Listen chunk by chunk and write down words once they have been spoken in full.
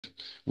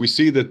we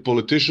see that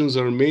politicians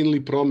are mainly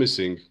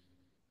promising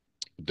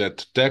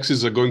that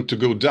taxes are going to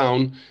go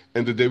down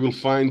and that they will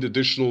find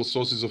additional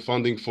sources of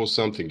funding for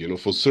something,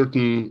 for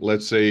certain,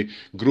 let's say,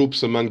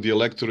 groups among the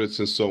electorates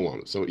and so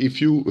on. So if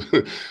you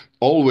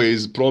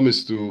always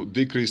promise to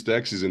decrease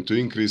taxes and to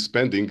increase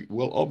spending,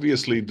 well,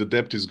 obviously the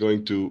debt is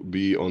going to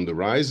be on the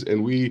rise.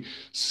 And we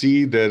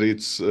see that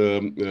it's,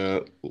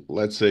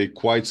 let's say,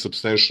 quite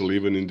substantial,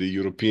 even in the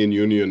European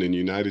Union and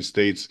United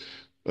States.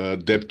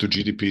 Debt to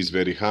GDP is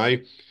very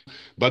high.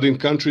 But in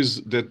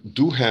countries that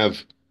do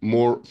have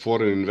more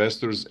foreign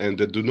investors and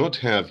that do not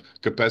have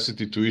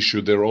capacity to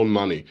issue their own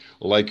money,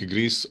 like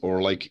Greece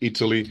or like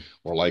Italy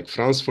or like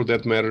France for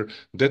that matter,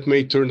 that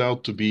may turn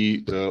out to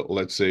be,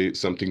 let's say,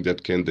 something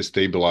that can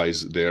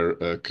destabilize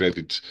their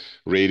credit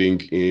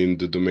rating in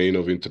the domain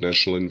of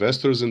international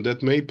investors, and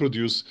that may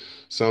produce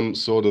some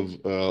sort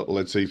of,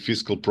 let's say,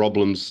 fiscal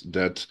problems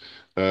that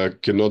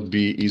cannot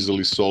be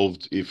easily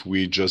solved if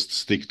we just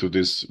stick to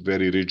this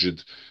very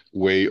rigid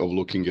way of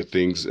looking at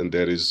things, and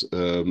there is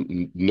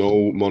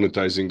no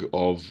monetizing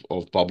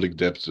of public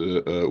debt,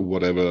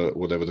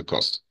 whatever the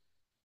cost.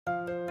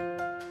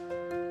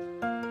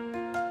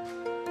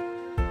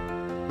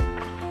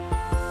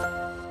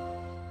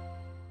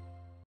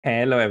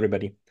 Hello,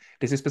 everybody.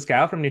 This is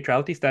Pascal from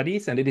Neutrality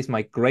Studies, and it is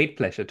my great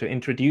pleasure to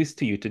introduce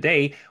to you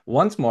today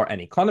once more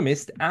an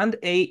economist and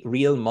a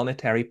real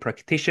monetary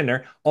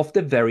practitioner of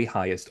the very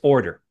highest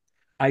order.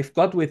 I've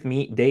got with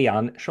me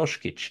Dejan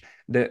Šoškić,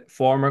 the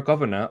former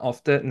governor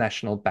of the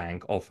National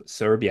Bank of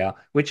Serbia,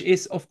 which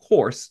is, of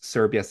course,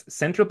 Serbia's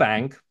central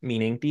bank,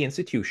 meaning the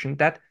institution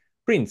that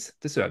prints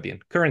the Serbian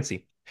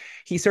currency.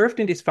 He served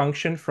in this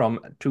function from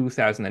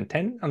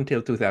 2010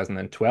 until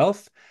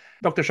 2012.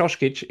 Dr.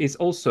 Šoškić is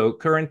also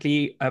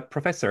currently a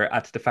professor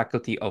at the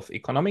Faculty of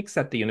Economics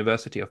at the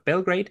University of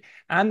Belgrade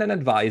and an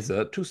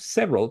advisor to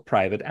several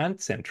private and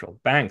central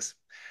banks.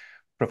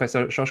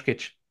 Professor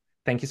Šoškić,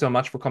 thank you so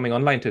much for coming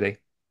online today.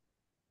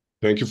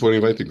 Thank you for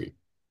inviting me.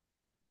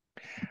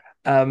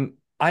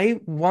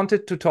 I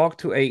wanted to talk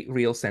to a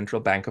real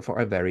central banker for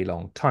a very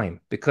long time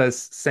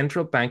because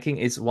central banking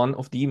is one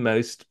of the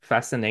most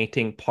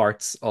fascinating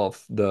parts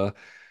of the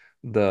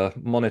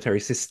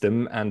monetary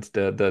system and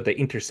the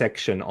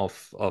intersection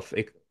of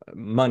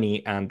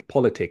money and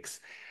politics.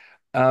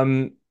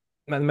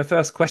 My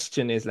first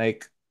question is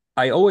like,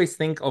 I always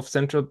think of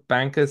central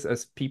bankers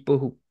as people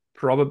who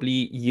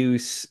probably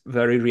use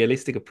very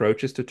realistic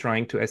approaches to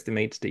trying to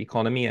estimate the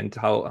economy and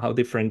how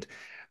different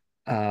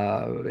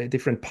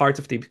parts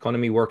of the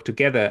economy work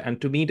together. And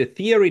to me, the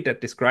theory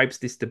that describes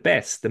this the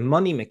best, the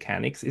money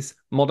mechanics, is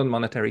modern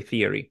monetary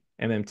theory,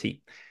 MMT.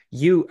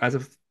 You, as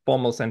a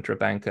formal central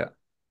banker,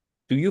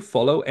 do you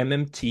follow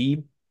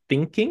MMT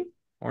thinking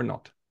or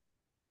not?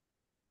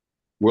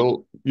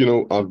 Well,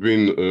 I've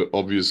been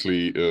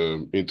obviously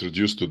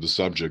introduced to the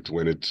subject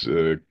when it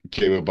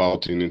came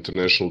about in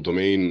international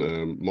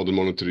domain. Modern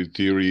monetary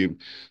theory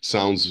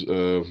sounds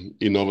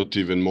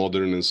innovative and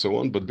modern and so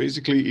on. But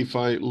basically, if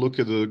I look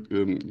at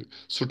the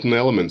certain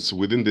elements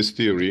within this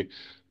theory,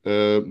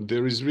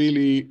 there is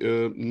really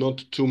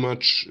not too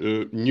much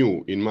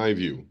new in my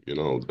view.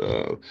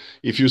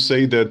 If you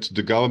say that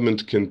the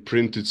government can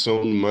print its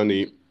own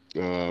money,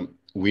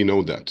 we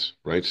know that,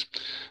 right?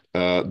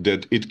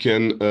 That it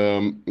can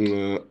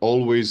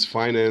always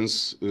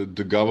finance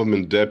the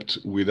government debt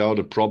without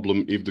a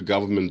problem if the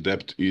government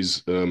debt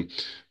is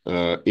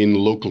in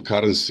local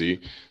currency.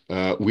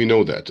 We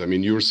know that. I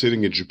mean, you're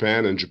sitting in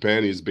Japan, and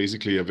Japan is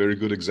basically a very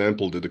good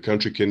example that the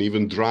country can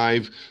even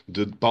drive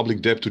the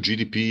public debt to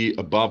GDP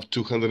above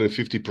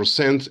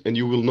 250%, and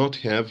you will not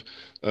have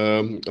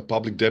a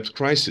public debt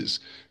crisis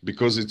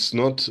because it's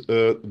not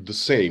the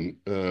same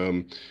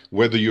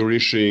whether you're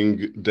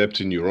issuing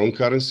debt in your own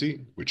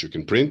currency, which you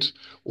can print,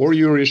 or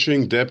you're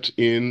issuing debt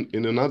in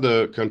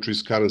another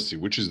country's currency,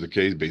 which is the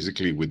case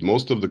basically with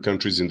most of the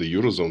countries in the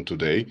Eurozone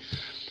today.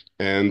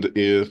 And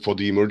for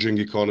the emerging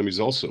economies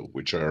also,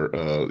 which are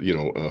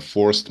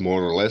forced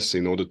more or less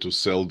in order to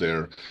sell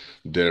their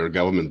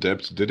government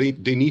debt,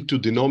 they need to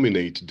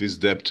denominate this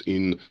debt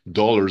in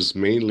dollars,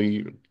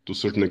 mainly to a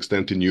certain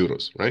extent in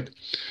euros, right?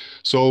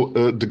 So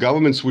the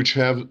governments which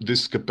have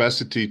this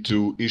capacity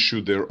to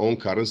issue their own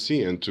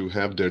currency and to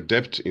have their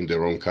debt in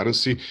their own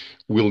currency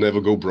will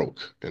never go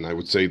broke. And I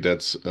would say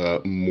that's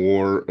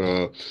more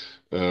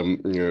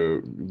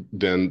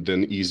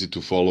than easy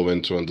to follow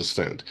and to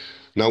understand.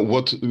 Now,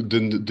 what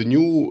the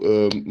new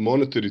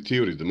monetary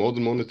theory, the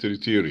modern monetary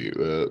theory,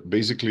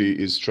 basically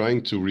is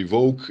trying to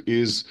revoke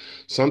is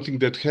something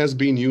that has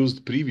been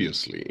used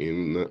previously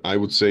in, I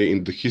would say,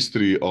 in the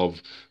history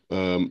of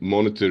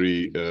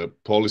monetary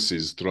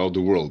policies throughout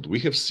the world. We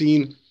have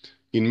seen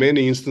in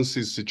many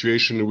instances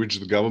situations in which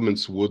the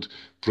governments would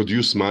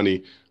produce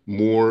money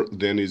more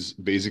than is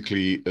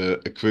basically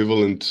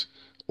equivalent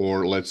or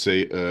let's say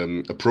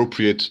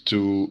appropriate to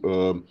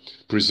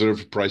preserve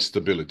price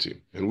stability.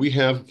 And we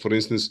have, for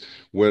instance,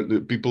 where the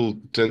people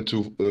tend to,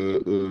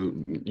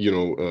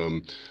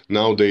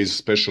 nowadays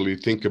especially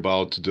think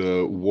about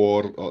the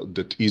war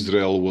that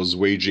Israel was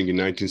waging in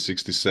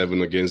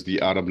 1967 against the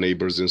Arab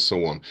neighbors and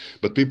so on.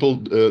 But people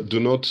do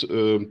not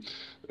um,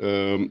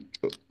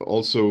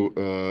 also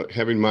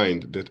have in mind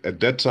that at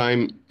that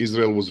time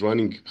Israel was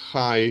running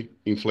high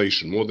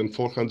inflation, more than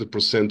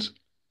 400%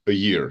 a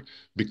year,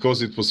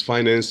 because it was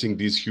financing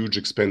these huge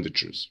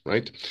expenditures,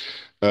 right?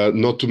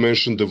 Not to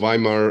mention the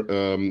Weimar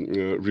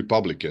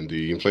Republic and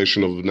the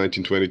inflation of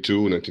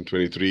 1922,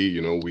 1923.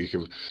 We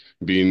have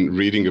been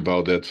reading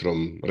about that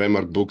from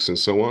Remark books and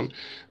so on.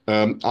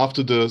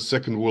 After the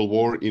Second World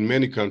War, in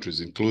many countries,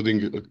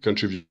 including the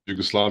country of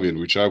Yugoslavia, in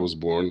which I was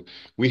born,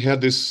 we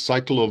had this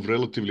cycle of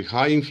relatively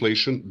high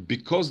inflation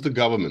because the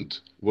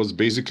government was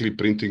basically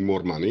printing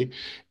more money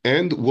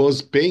and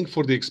was paying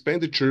for the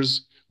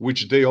expenditures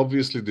which they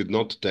obviously did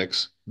not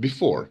tax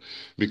before,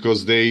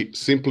 because they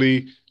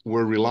simply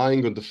were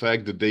relying on the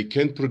fact that they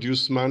can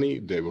produce money,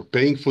 they were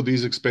paying for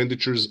these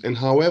expenditures, and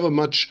however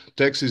much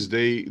taxes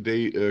they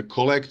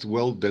collect,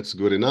 well, that's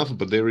good enough,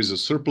 but there is a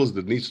surplus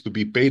that needs to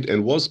be paid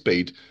and was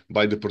paid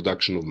by the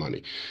production of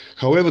money.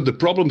 However, the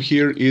problem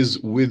here is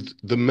with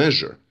the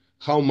measure,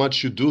 how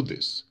much you do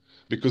this.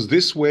 Because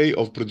this way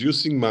of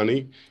producing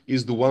money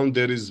is the one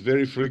that is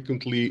very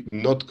frequently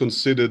not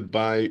considered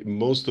by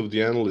most of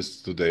the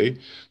analysts today.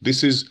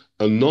 This is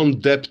a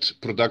non-debt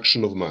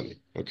production of money.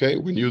 Okay,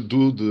 when you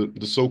do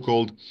the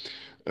so-called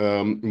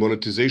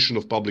monetization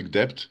of public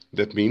debt,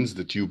 that means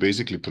that you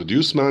basically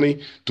produce money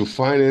to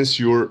finance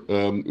your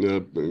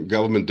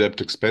government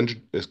debt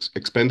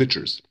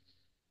expenditures.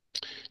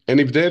 And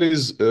if that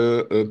is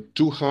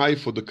too high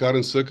for the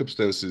current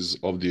circumstances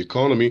of the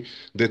economy,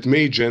 that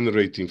may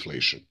generate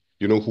inflation.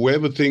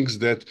 Whoever thinks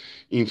that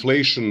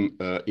inflation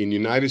in the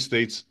United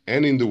States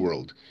and in the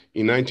world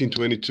in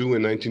 1922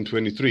 and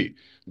 1923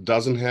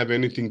 doesn't have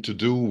anything to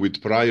do with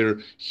prior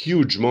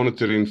huge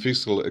monetary and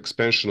fiscal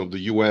expansion of the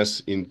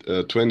US in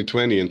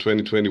 2020 and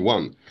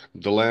 2021,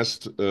 the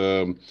last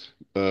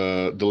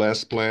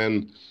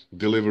plan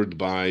delivered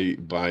by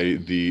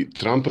the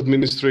Trump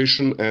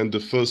administration and the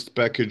first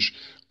package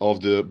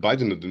of the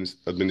Biden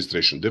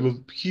administration. They were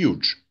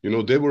huge.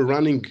 They were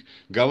running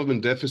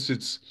government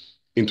deficits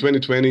in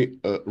 2020.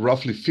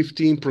 Roughly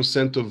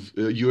 15% of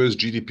US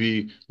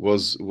GDP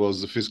was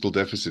the fiscal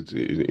deficit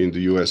in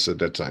the US at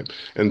that time,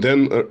 and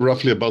then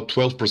roughly about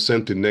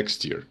 12% in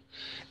next year.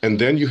 And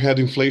then you had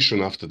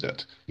inflation after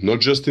that,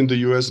 not just in the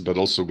US, but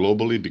also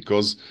globally,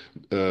 because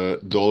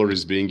dollar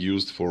is being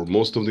used for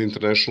most of the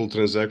international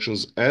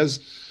transactions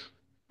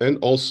and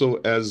also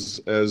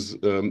as the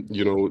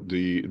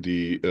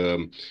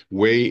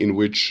way in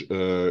which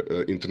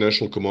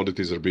international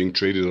commodities are being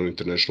traded on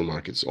international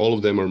markets. All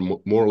of them are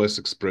more or less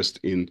expressed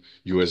in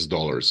US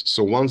dollars.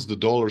 So once the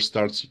dollar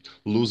starts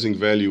losing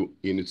value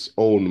in its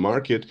own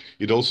market,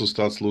 it also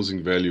starts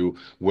losing value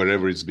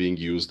wherever it's being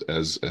used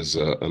as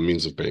a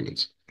means of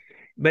payment.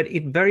 But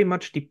it very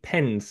much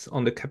depends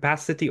on the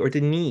capacity or the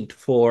need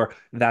for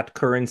that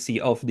currency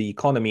of the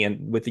economy,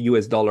 and with the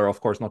US dollar,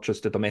 of course, not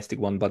just the domestic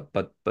one, but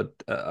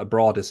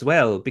abroad as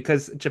well.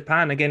 Because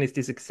Japan, again, is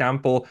this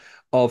example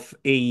of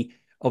a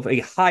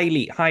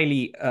highly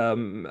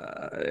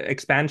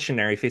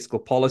expansionary fiscal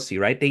policy,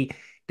 right? They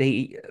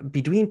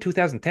between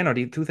 2010 or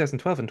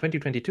 2012 and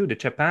 2022, the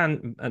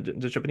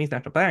Japanese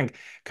National Bank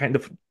kind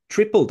of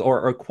tripled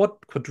or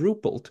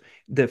quadrupled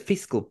the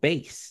fiscal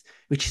base,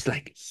 which is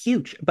like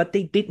huge. But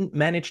they didn't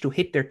manage to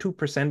hit their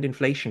 2%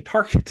 inflation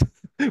target,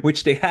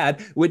 which they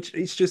had, which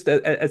is just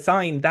a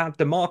sign that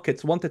the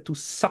markets wanted to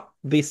suck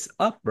this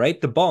up, right?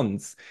 The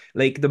bonds,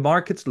 like the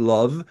markets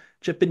love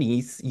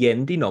Japanese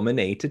yen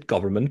denominated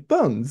government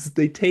bonds.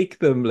 They take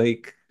them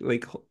like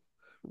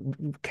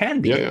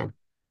Yeah, candy. yeah.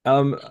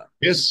 Um,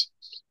 Yes,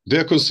 they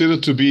are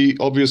considered to be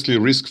obviously a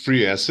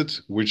risk-free asset,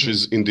 which mm,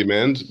 is in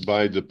demand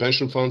by the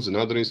pension funds and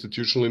other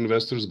institutional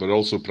investors, but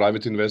also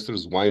private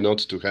investors. Why not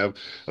to have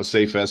a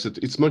safe asset?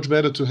 It's much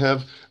better to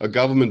have a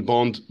government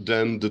bond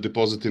than the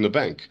deposit in a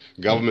bank.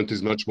 mm. Government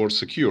is much more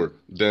secure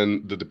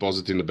than the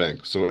deposit in a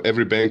bank. So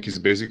every bank is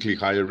basically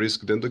higher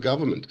risk than the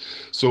government.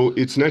 So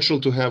it's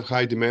natural to have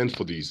high demand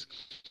for these.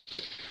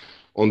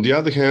 On the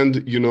other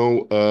hand,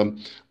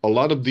 a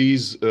lot of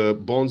these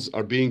bonds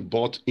are being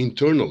bought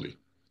internally.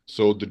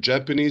 So the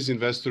Japanese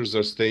investors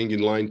are staying in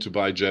line to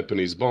buy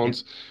Japanese Yeah.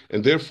 bonds,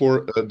 and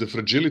therefore the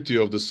fragility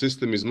of the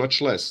system is much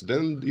less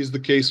than is the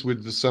case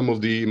with some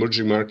of the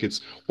emerging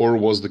markets, or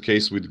was the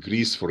case with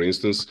Greece, for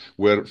instance,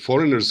 where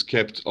foreigners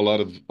kept a lot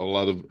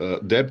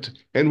of debt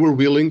and were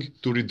willing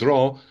to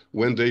withdraw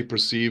when they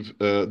perceive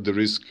the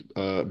risk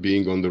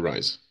being on the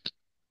rise.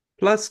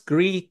 Plus,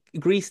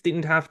 Greece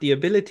didn't have the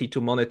ability to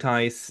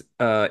monetize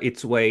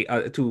its way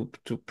to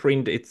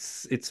print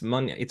its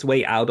money its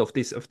way out of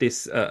this Of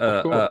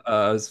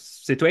course.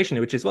 situation,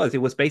 which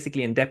it was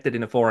basically indebted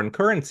in a foreign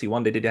currency,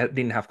 one that it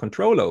didn't have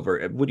control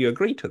over. Would you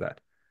agree to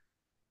that?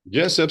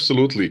 Yes,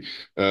 absolutely.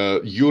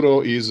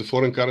 Euro is a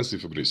foreign currency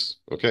for Greece.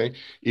 Okay,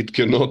 it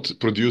cannot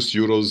produce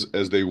euros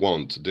as they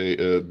want.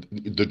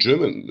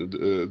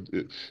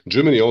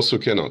 Germany also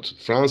cannot.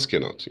 France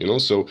cannot.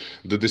 So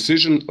the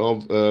decision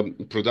of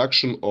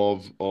production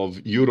of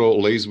euro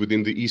lays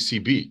within the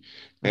ECB,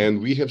 Mm,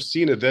 and we have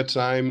seen at that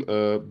time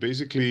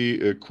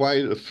basically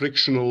quite a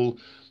frictional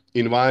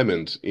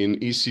environment in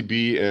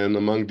ECB and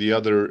among the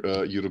other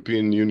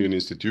European Union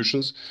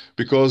institutions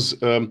because.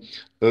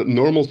 A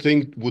normal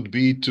thing would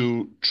be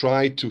to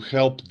try to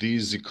help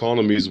these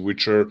economies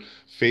which are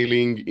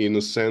failing in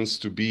a sense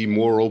to be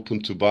more open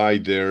to buy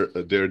their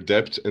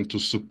debt and to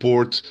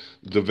support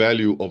the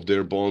value of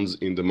their bonds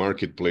in the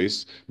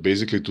marketplace,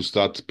 basically to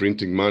start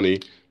printing money,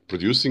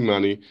 producing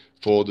money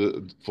for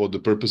the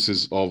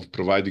purposes of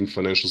providing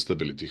financial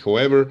stability.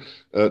 However,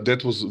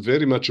 that was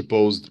very much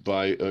opposed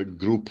by a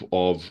group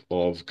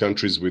of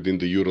countries within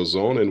the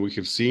Eurozone, and we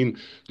have seen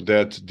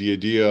that the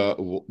idea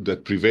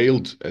that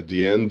prevailed at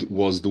the end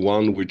was the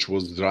one which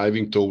was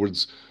driving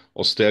towards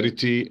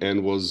austerity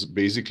and was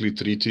basically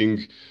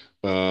treating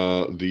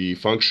the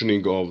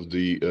functioning of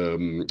the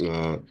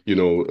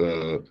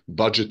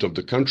budget of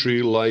the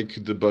country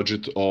like the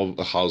budget of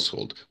a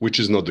household, which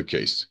is not the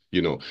case.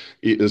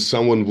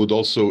 Someone would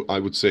also, I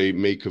would say,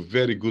 make a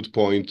very good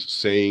point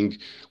saying,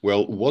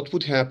 well, what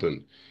would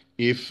happen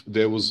if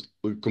there was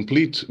a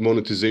complete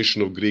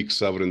monetization of Greek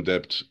sovereign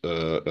debt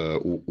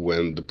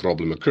when the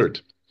problem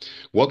occurred?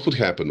 What would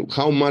happen?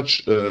 How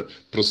much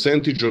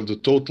percentage of the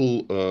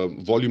total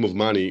volume of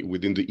money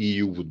within the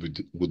EU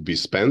would be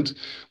spent?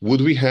 Would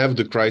we have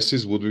the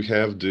crisis? Would we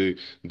have the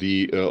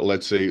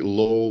let's say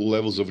low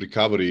levels of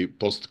recovery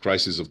post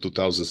crisis of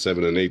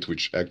 2007 and 8,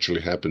 which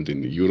actually happened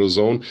in the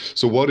eurozone?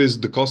 So, what is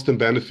the cost and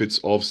benefits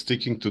of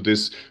sticking to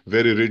this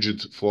very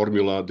rigid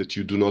formula that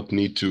you do not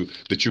need to,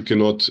 that you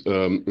cannot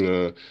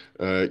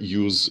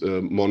use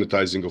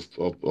monetizing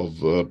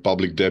of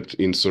public debt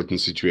in certain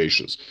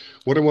situations?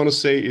 What I want to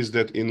say is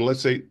that in,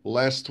 let's say,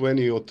 last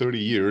 20 or 30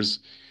 years,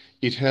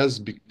 it has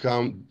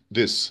become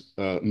this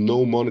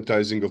no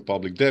monetizing of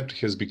public debt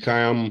has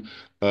become,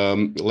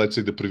 let's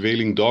say, the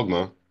prevailing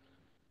dogma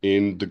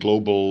in the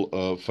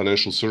global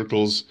financial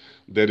circles.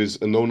 That is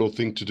a no-no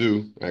thing to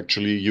do.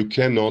 Actually, you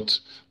cannot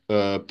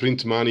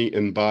print money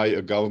and buy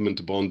a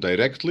government bond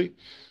directly,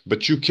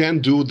 but you can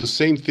do the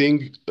same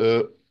thing,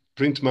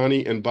 print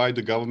money and buy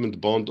the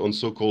government bond on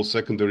so-called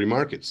secondary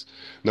markets.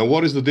 Now,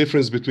 what is the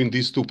difference between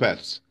these two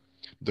paths?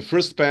 The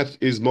first path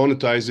is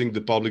monetizing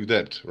the public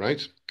debt,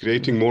 right?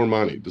 Creating mm, more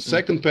money. The mm,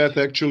 second path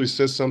actually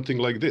says something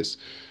like this.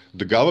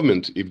 The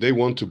government, if they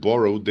want to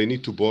borrow, they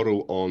need to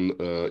borrow on,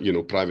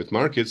 private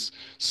markets,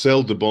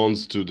 sell the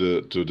bonds to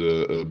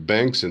the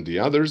banks and the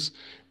others,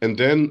 and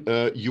then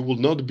you will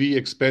not be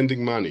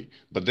expending money.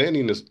 But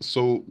then,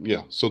 so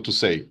to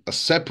say, a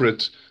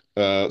separate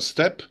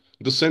step,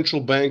 the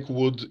central bank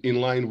would,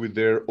 in line with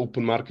their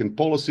open market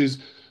policies,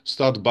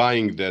 start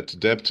buying that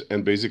debt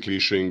and basically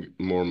issuing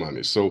more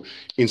money. So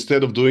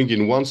instead of doing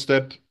in one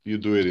step, you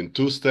do it in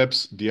two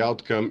steps. The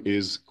outcome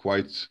is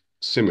quite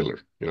similar.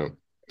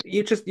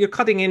 you're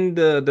cutting in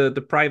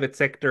the private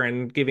sector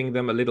and giving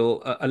them a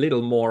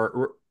little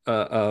more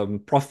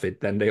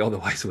profit than they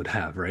otherwise would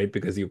have, right?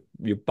 Because you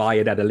buy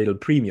it at a little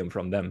premium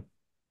from them.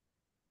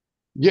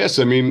 Yes,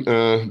 I mean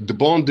the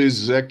bond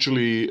is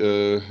actually,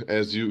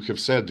 as you have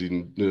said,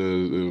 in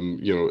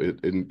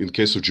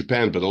case of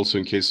Japan, but also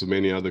in case of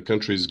many other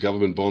countries,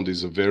 government bond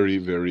is a very,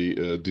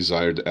 very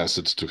desired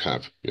asset to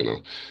have.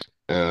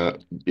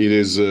 It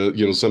is,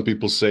 some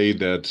people say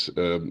that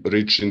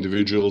rich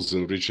individuals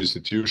and rich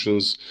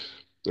institutions,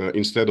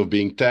 instead of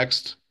being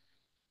taxed,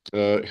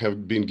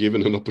 have been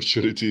given an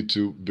opportunity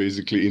to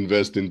basically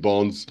invest in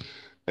bonds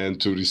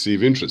and to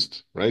receive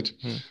interest, right?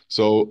 Mm.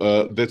 So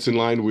that's in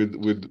line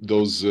with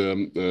those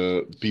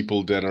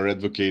people that are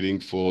advocating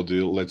for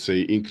the, let's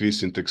say,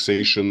 increase in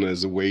taxation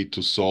as a way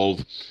to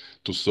solve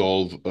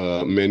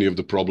many of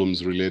the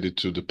problems related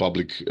to the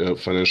public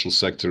financial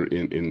sector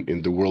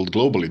in the world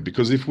globally.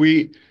 Because if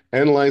we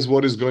analyze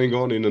what is going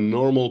on in a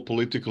normal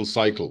political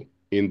cycle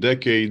in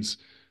decades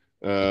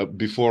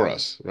before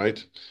us,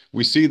 right?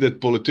 We see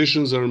that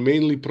politicians are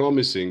mainly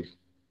promising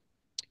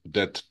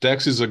that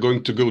taxes are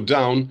going to go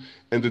down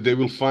and that they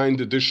will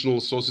find additional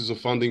sources of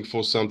funding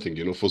for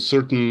something, for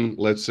certain,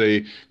 let's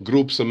say,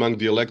 groups among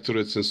the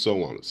electorates and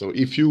so on. So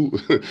if you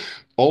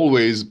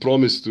always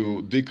promise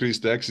to decrease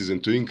taxes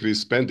and to increase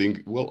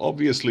spending, well,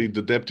 obviously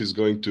the debt is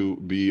going to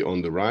be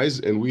on the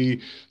rise. And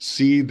we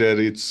see that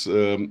it's,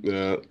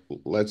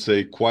 let's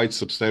say, quite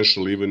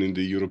substantial, even in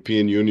the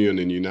European Union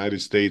and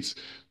United States.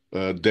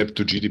 Debt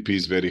to GDP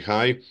is very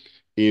high.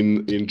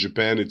 In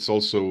Japan, it's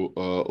also,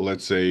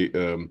 let's say,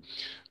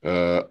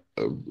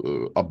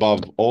 above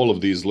all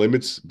of these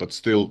limits, but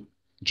still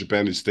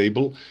Japan is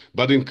stable.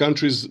 But in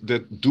countries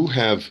that do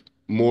have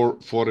more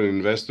foreign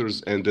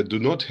investors and that do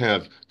not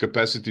have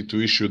capacity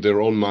to issue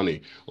their own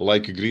money,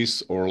 like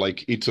Greece or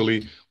like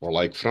Italy or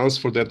like France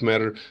for that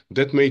matter,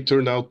 that may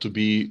turn out to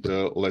be,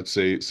 let's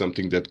say,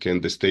 something that can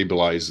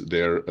destabilize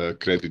their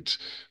credit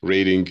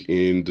rating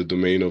in the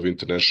domain of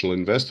international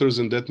investors,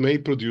 and that may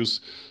produce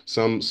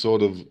some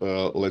sort of,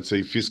 let's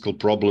say, fiscal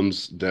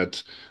problems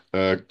that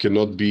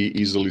cannot be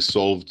easily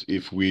solved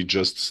if we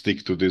just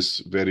stick to this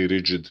very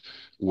rigid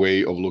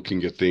way of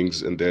looking at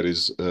things, and there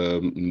is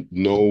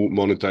no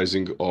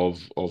monetizing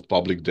of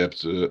public debt,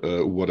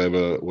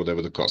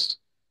 whatever the cost.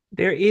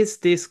 There is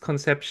this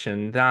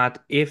conception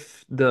that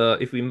if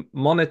we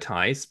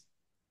monetize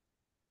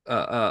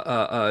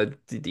the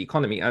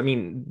economy. I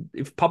mean,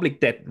 if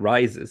public debt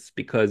rises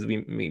because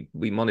we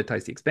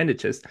monetize the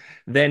expenditures,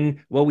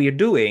 then what we are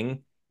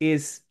doing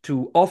is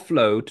to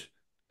offload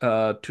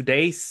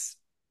today's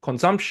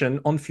consumption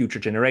on future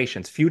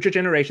generations. Future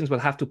generations will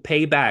have to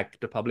pay back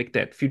the public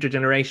debt. Future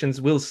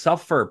generations will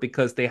suffer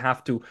because they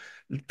have to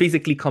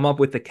physically come up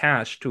with the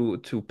cash to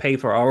pay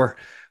for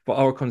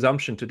our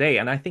consumption today.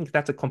 And I think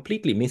that's a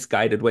completely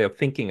misguided way of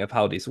thinking of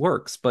how this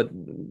works. But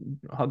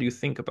how do you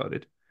think about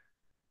it?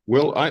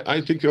 Well,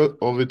 I think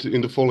of it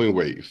in the following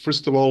way.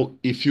 First of all,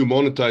 if you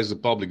monetize the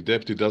public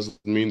debt, it doesn't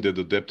mean that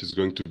the debt is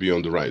going to be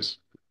on the rise.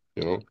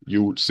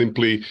 You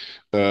simply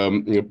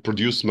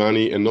produce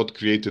money and not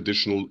create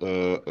additional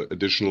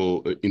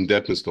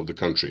indebtedness of the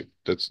country.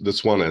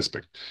 That's one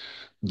aspect.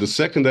 The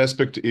second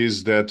aspect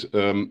is that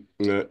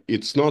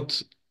it's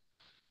not.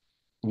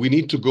 We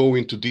need to go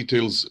into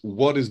details.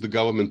 What is the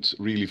government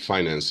really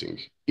financing?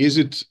 Is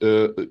it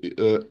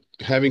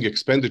having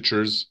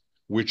expenditures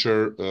which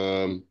are,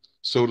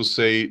 so to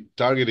say,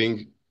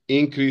 targeting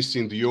increase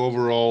in the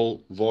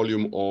overall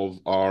volume of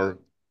our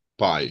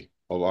pie,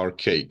 of our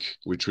cake,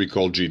 which we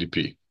call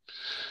GDP?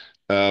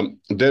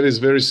 That is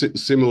very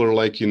similar,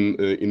 like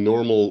in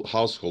normal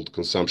household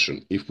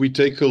consumption. If we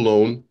take a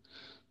loan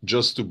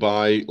just to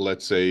buy,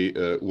 let's say,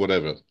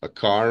 whatever, a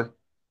car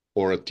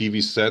or a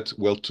TV set,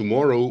 well,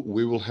 tomorrow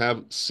we will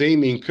have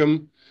same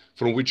income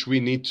from which we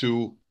need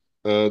to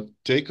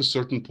take a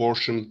certain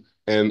portion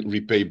and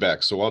repay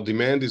back. So our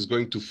demand is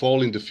going to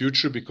fall in the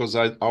future because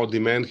our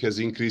demand has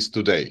increased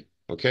today.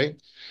 Okay.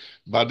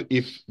 But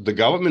if the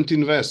government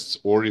invests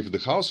or if the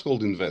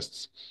household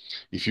invests,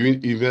 if you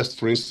invest,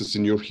 for instance,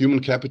 in your human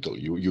capital,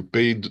 you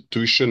pay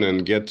tuition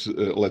and get,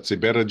 let's say,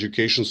 better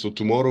education. So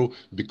tomorrow,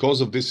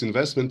 because of this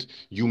investment,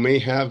 you may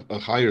have a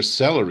higher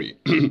salary.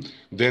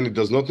 Then it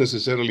does not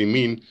necessarily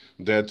mean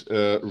that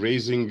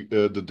raising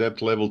the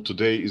debt level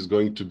today is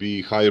going to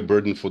be higher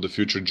burden for the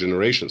future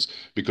generations,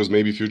 because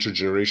maybe future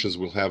generations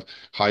will have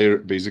higher,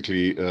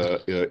 basically,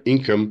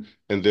 income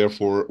and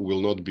therefore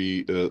will not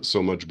be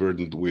so much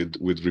burdened with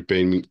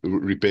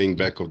repaying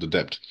back of the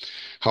debt.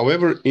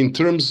 However, in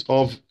terms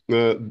of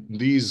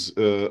these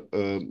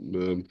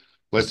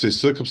let's say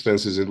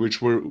circumstances in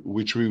which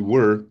we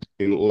were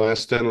in the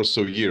last 10 or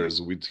so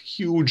years with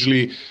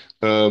hugely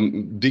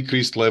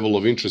decreased level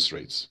of interest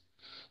rates,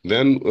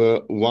 then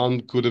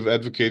one could have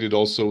advocated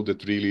also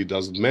that really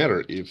doesn't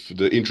matter if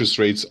the interest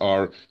rates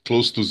are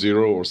close to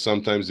zero or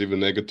sometimes even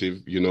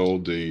negative.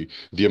 The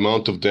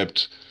amount of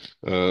debt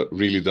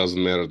really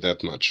doesn't matter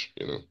that much.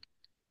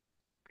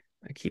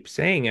 I keep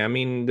saying, I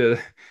mean, the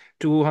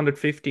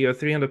 250 or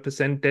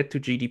 300% debt to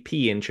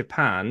GDP in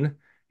Japan,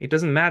 it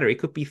doesn't matter. It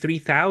could be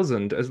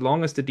 3,000 as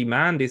long as the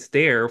demand is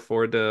there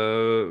for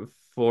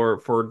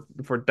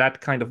for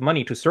that kind of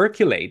money to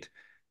circulate.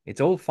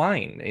 It's all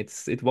fine.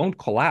 It won't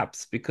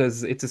collapse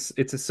because it's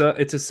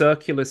a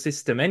circular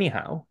system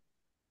anyhow.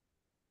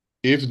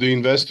 If the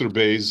investor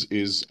base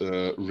is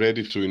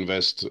ready to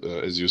invest,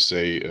 as you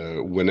say,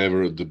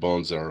 whenever the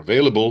bonds are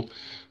available,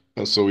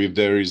 so if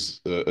there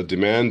is a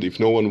demand, if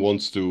no one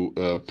wants to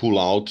pull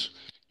out,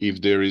 if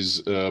there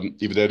is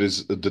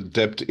the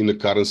debt in a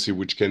currency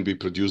which can be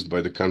produced by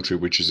the country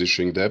which is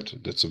issuing debt,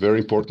 that's a very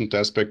important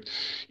aspect.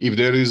 If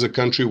there is a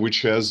country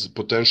which has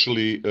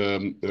potentially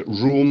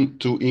room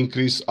to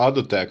increase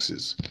other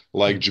taxes,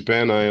 like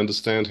Japan, I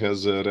understand,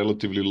 has a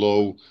relatively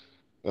low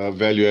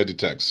value-added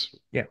tax,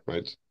 Yeah.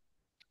 right?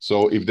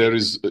 So if there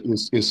is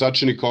in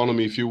such an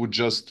economy, if you would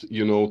just,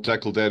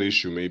 tackle that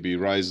issue, maybe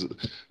rise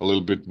a little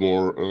bit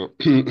more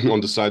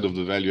on the side of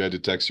the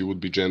value-added tax, you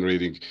would be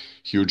generating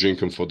huge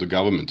income for the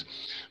government.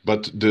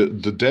 But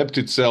the debt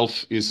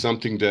itself is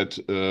something that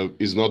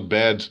is not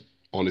bad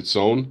on its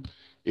own.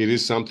 It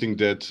is something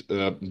that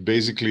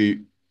basically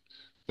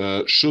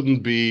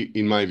shouldn't be,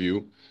 in my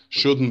view,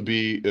 shouldn't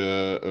be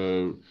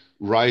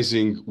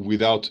rising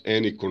without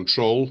any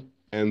control,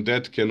 and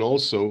that can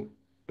also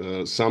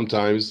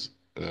sometimes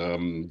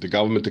the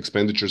government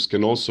expenditures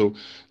can also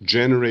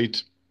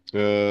generate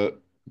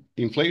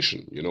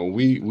inflation.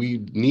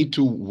 We need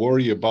to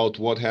worry about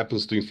what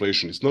happens to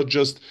inflation. It's not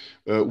just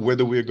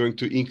whether we are going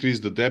to increase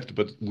the debt,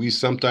 but we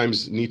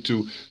sometimes need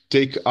to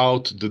take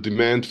out the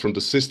demand from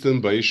the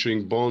system by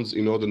issuing bonds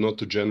in order not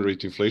to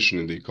generate inflation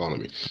in the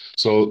economy.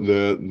 So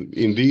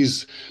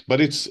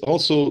but it's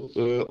also,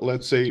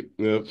 let's say,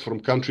 from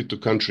country to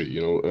country.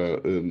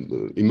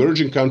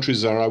 Emerging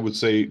countries are, I would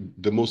say,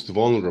 the most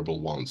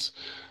vulnerable ones.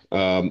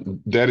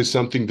 That is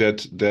something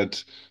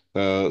that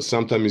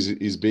sometimes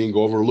is being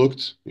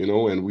overlooked,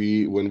 and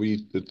when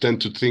we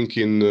tend to think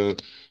in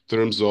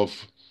terms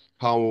of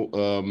how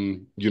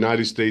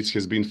United States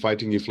has been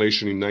fighting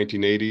inflation in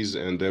 1980s,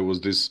 and there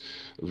was this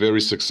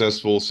very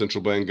successful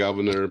central bank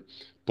governor,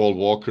 Paul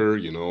Walker,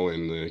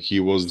 and he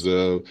was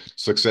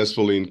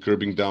successful in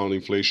curbing down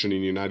inflation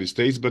in the United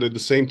States. But at the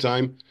same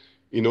time,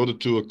 in order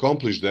to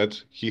accomplish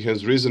that, he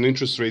has risen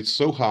interest rates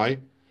so high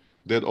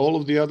that all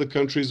of the other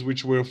countries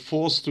which were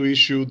forced to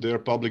issue their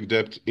public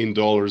debt in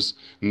dollars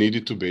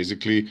needed to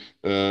basically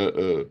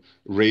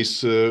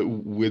raise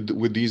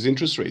with these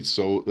interest rates.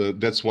 So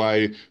that's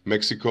why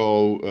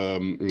Mexico,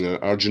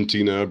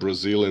 Argentina,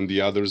 Brazil, and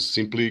the others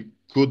simply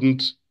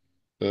couldn't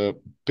uh,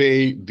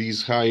 pay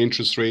these high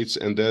interest rates,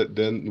 and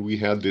then we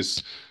had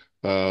this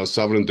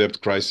sovereign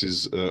debt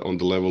crisis on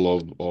the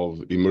level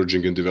of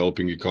emerging and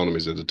developing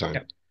economies at the Yeah.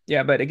 time.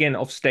 Yeah, but again,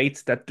 of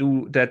states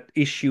that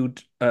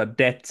issued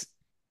debt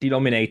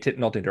denominated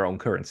not in their own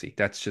currency.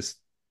 That's just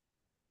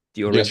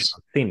the Yes.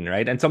 original sin,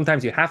 right? And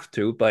sometimes you have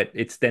to, but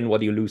it's then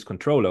what you lose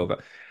control over.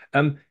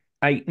 Um,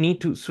 I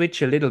need to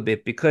switch a little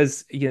bit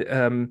because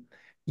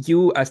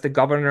you, as the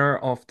governor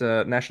of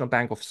the National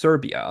Bank of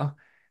Serbia,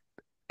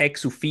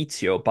 ex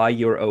officio by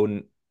your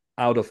own,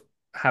 out of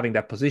having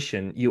that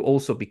position, you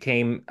also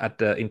became at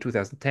the in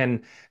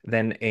 2010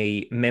 then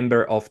a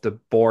member of the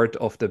board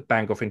of the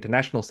Bank of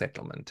International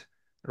Settlement,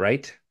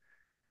 right?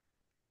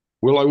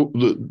 Well,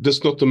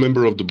 that's not a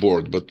member of the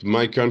board, but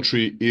my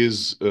country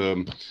is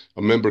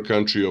a member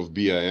country of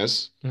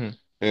BIS, Mhm.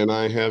 and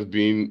I have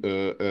been,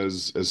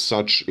 as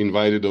such,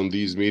 invited on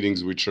these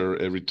meetings, which are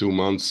every 2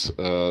 months,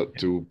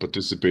 to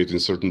participate in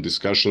certain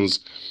discussions.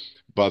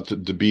 But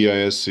the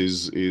BIS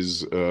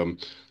is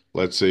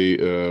let's say,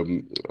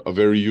 a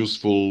very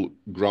useful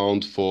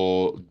ground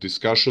for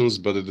discussions.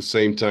 But at the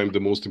same time, the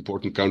most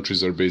important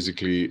countries are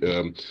basically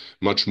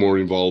much more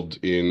involved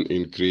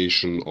in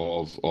creation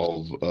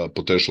of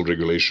potential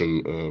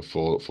regulation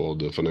for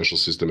the financial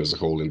system as a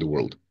whole in the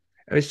world.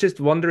 I was just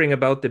wondering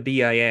about the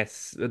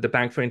BIS, the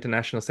Bank for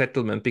International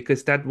Settlement,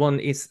 because that one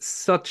is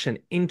such an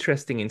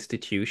interesting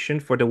institution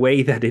for the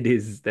way that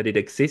it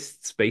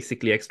exists,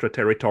 basically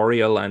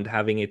extraterritorial and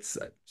having its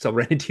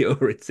sovereignty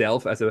over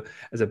itself as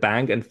a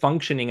bank and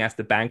functioning as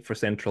the bank for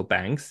central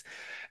banks.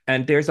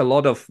 And there's a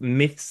lot of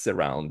myths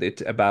around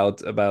it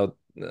about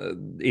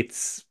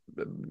its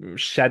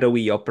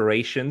shadowy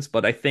operations,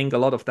 but I think a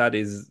lot of that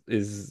is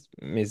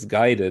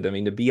misguided. I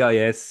mean, the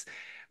BIS,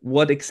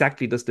 what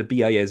exactly does the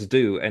BIS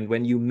do? And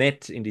when you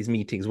met in these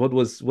meetings, what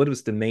was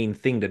the main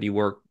thing that you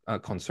were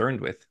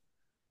concerned with?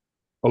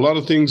 A lot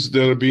of things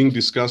that are being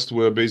discussed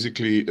were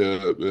basically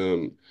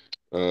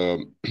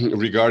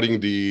regarding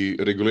the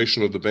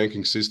regulation of the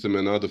banking system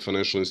and other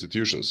financial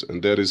institutions.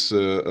 And that is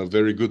a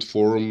very good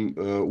forum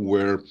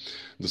where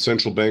the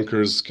central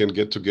bankers can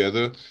get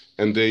together,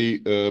 and they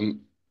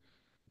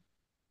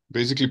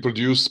basically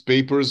produce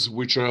papers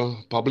which are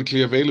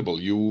publicly available.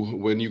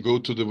 When you go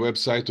to the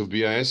website of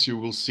BIS, you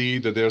will see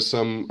that there are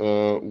some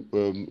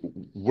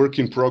work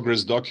in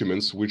progress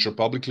documents which are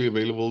publicly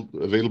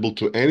available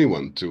to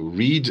anyone to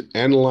read,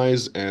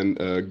 analyze, and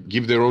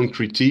give their own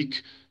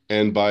critique.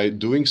 And by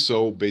doing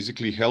so,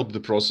 basically help the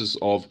process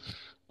of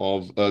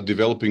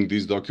developing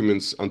these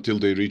documents until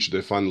they reach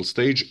their final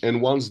stage.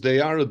 And once they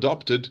are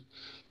adopted,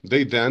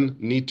 they then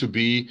need to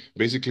be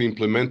basically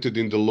implemented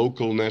in the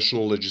local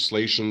national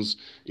legislations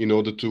in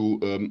order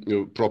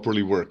to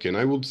properly work. And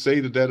I would say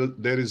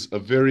that is a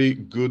very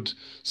good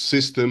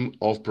system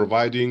of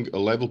providing a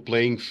level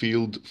playing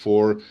field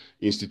for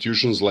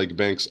institutions like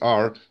banks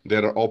are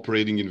that are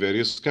operating in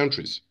various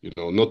countries.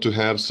 Not to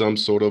have some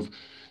sort of,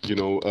 you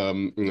know,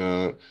 um,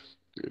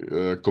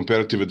 uh,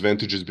 comparative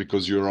advantages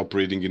because you're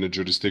operating in a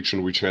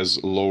jurisdiction which has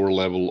lower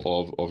level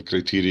of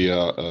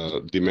criteria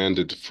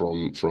demanded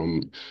from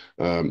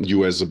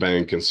you as a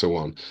bank and so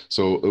on.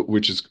 So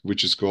which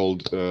is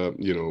called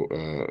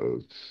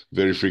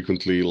very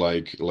frequently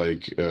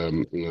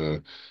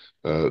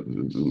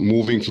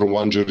moving from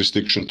one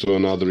jurisdiction to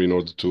another in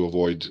order to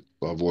avoid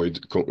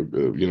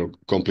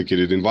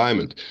complicated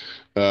environment.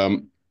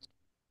 Um,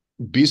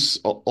 BIS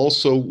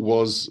also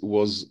was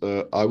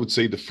I would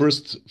say the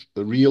first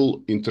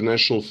real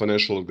international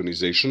financial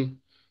organization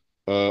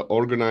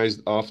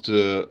organized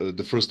after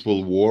the First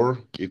World War.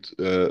 It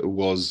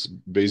was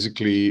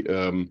basically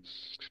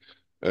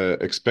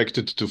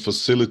expected to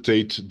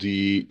facilitate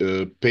the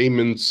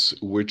payments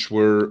which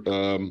were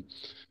um,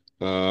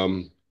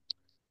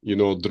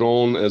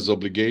 drawn as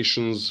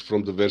obligations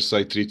from the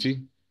Versailles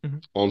Treaty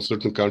Mhm. on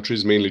certain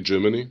countries, mainly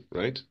Germany,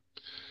 right?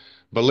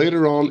 But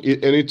later on,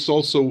 and it's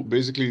also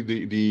basically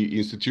the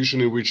institution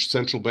in which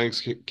central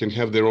banks can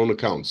have their own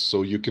accounts.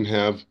 So you can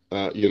have,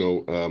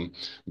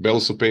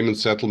 balance of payment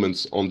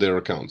settlements on their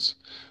accounts.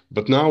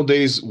 But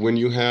nowadays, when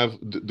you have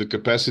the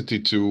capacity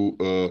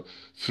to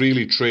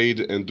freely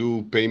trade and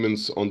do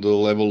payments on the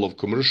level of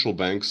commercial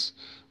banks,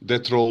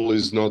 that role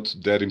is not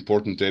that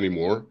important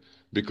anymore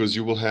because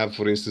you will have,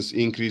 for instance,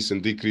 increase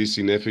and decrease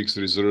in FX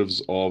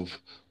reserves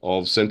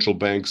of central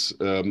banks,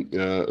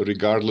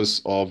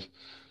 regardless of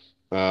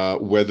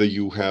whether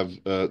you have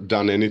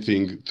done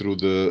anything through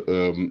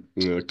the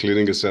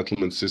clearing and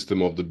settlement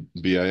system of the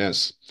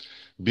BIS.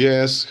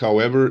 BIS,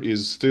 however,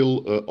 is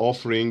still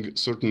offering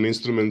certain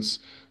instruments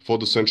for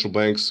the central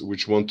banks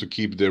which want to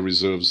keep their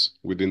reserves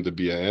within the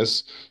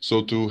BIS.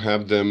 So to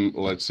have them,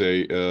 let's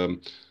say,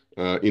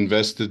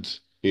 invested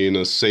in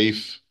a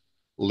safe,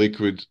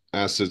 liquid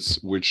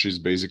assets, which is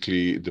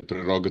basically the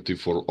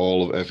prerogative for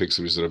all of FX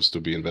reserves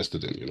to be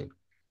invested in, you know.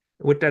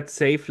 Would that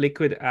safe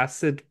liquid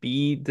asset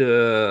be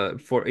the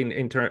for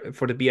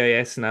the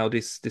BIS now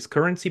this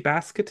currency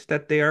basket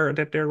that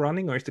they're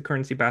running, or is the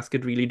currency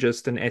basket really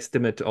just an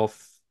estimate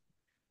of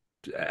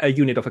a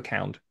unit of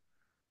account?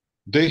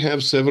 They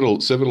have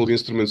several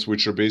instruments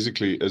which are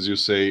basically, as you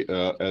say,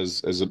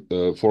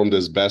 formed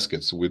as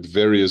baskets with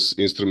various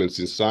instruments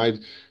inside,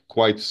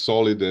 quite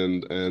solid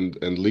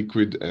and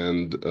liquid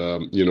and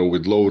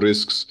with low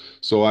risks.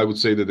 So I would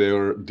say that they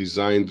are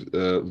designed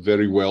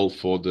very well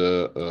for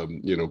the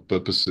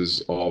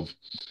purposes of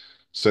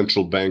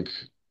central bank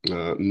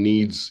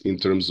needs in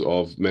terms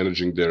of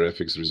managing their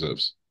FX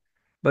reserves.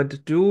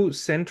 But do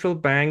central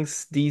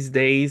banks these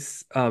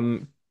days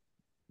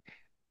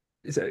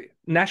so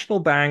national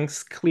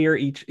banks clear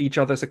each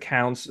other's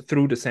accounts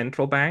through the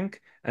central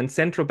bank, and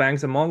central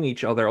banks among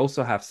each other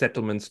also have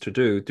settlements to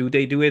do. Do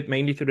they do it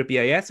mainly through the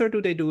BIS, or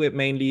do they do it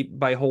mainly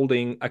by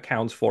holding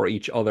accounts for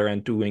each other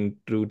and doing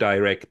through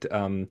direct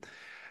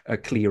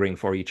clearing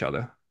for each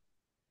other?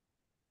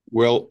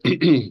 Well,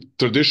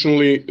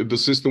 traditionally, the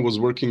system was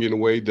working in a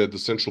way that the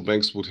central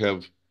banks would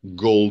have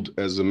gold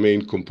as a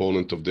main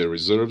component of their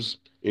reserves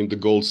in the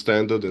gold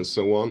standard and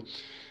so on.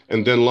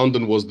 And then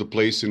London was the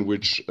place in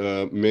which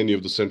many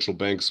of the central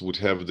banks would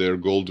have their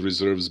gold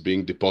reserves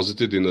being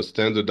deposited in a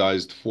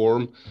standardized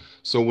form.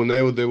 So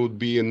whenever there would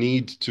be a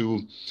need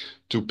to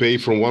pay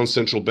from one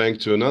central bank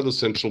to another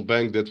central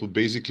bank, that would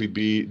basically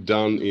be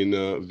done in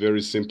a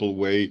very simple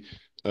way.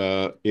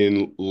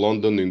 In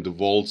London, in the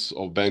vaults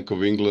of Bank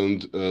of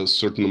England, a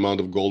certain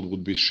amount of gold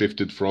would be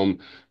shifted from,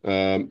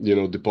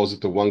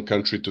 deposit of one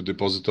country to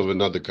deposit of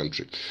another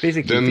country.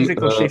 Physically, Then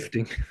physical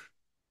shifting.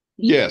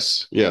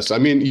 yes, yes. I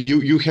mean,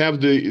 you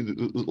have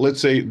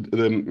let's say,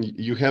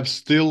 you have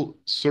still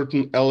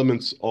certain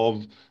elements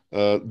of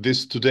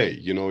this today.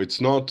 You know,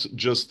 it's not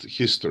just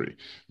history,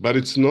 but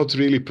it's not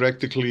really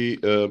practically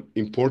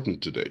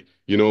important today.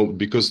 You know,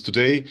 because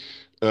today,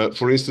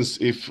 for instance,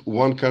 if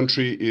one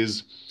country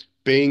is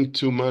paying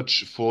too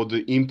much for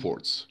the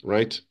imports,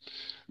 right?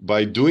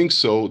 By doing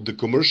so, the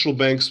commercial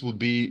banks would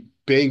be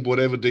paying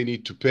whatever they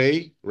need to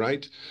pay,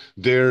 right?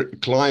 Their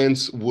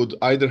clients would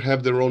either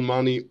have their own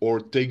money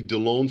or take the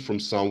loan from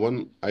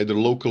someone, either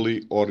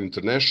locally or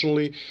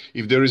internationally.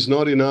 If there is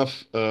not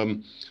enough,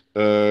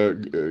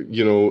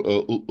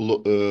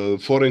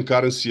 foreign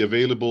currency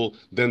available,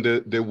 then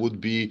there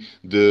would be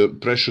the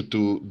pressure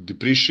to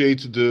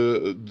depreciate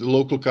the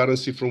local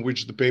currency from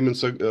which the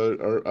payments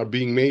are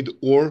being made,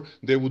 or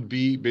there would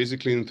be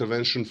basically an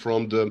intervention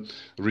from the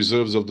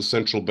reserves of the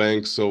central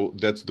bank. So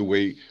that's the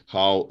way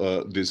how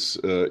this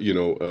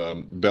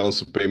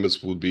balance of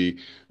payments would be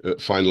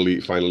finally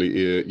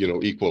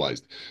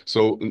equalized.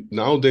 So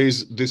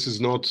nowadays this is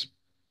not,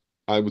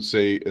 I would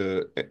say,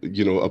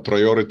 a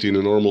priority in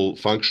a normal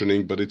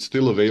functioning, but it's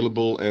still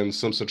available, and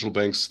some central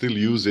banks still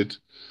use it.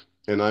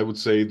 And I would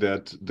say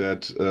that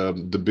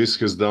the BIS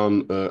has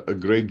done a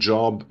great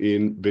job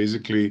in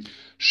basically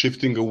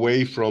shifting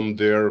away from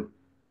their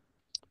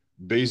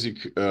basic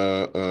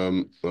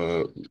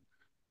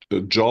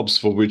jobs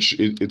for which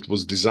it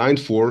was designed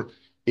for,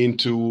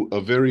 into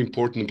a very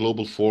important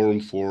global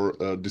forum for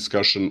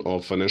discussion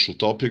of financial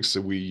topics.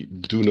 We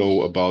do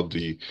know about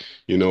the,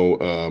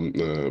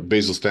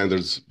 Basel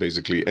standards,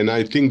 basically. And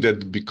I think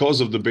that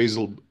because of the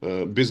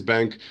BIS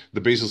Bank,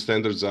 the Basel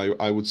standards,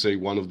 I would say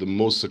one of the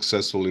most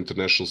successful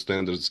international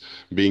standards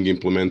being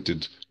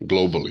implemented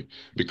globally,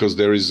 because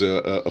there is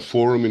a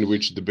forum in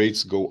which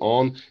debates go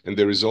on, and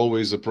there is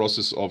always a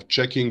process of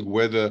checking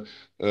whether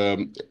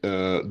the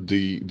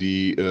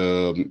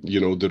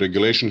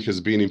regulation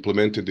has been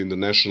implemented in the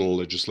national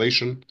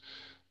legislation,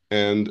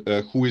 and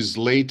who is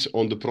late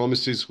on the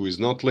promises, who is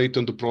not late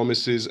on the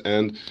promises,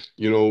 and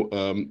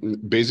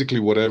basically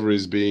whatever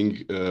is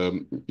being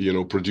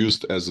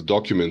produced as a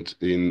document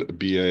in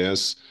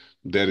BIS,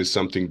 that is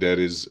something that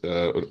is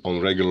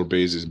on regular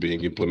basis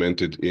being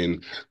implemented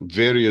in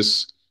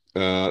various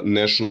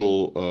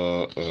national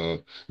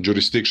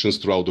jurisdictions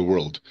throughout the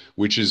world,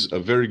 which is a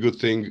very good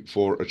thing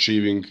for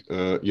achieving,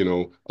 a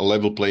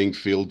level playing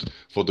field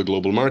for the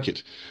global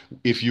market.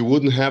 If you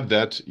wouldn't have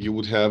that, you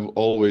would have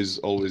always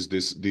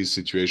these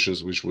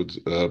situations which would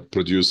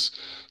produce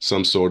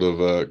some sort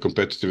of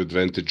competitive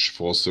advantage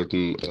for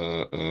certain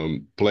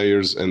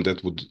players, and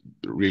that would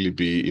really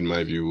be, in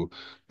my view,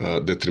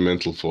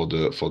 detrimental for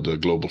the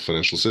global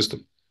financial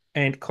system.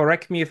 And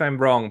correct me if I'm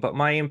wrong, but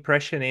my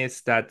impression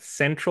is that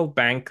central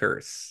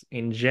bankers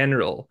in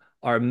general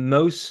are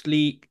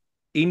mostly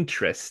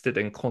interested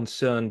and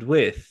concerned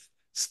with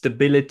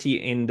stability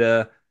in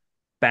the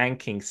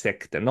banking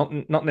sector,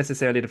 not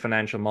necessarily the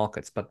financial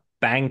markets, but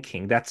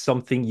banking. That's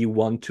something you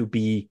want to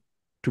be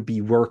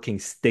working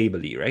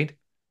stably, right?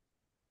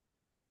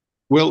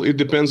 Well, it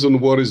depends on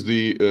what is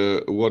the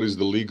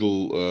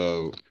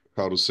legal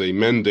how to say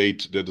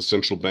mandate that the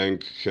central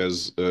bank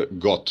has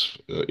got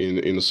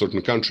in a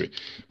certain country.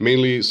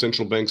 Mainly,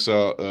 central banks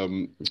are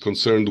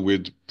concerned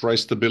with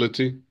price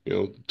stability,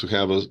 to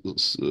have a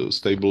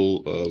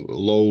stable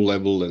low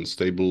level and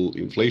stable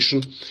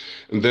inflation.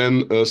 And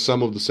then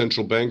some of the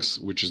central banks,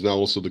 which is now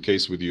also the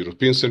case with the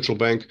European Central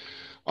Bank,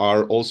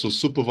 are also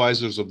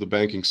supervisors of the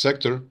banking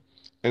sector,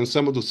 and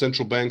some of the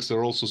central banks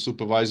are also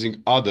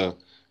supervising other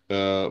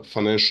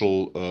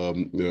financial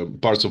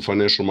parts of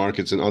financial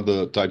markets and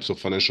other types of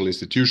financial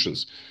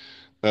institutions.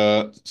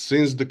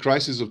 Since the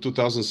crisis of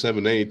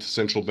 2007-8,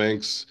 central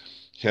banks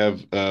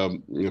have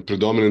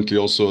predominantly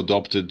also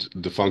adopted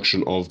the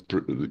function of,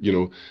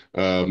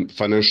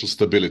 financial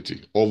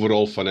stability,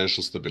 overall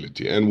financial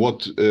stability. And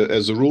what,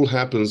 as a rule,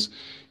 happens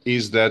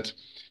is that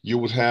you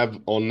would have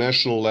on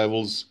national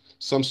levels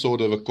some sort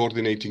of a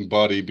coordinating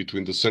body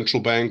between the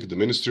central bank, the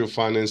Ministry of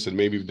Finance, and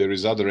maybe there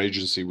is other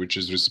agency which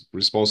is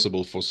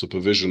responsible for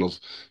supervision of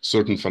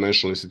certain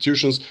financial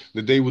institutions,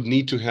 that they would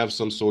need to have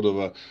some sort of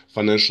a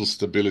financial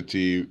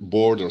stability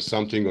board or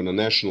something on a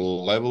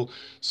national level.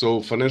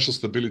 So financial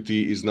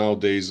stability is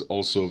nowadays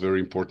also a very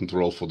important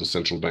role for the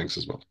central banks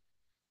as well.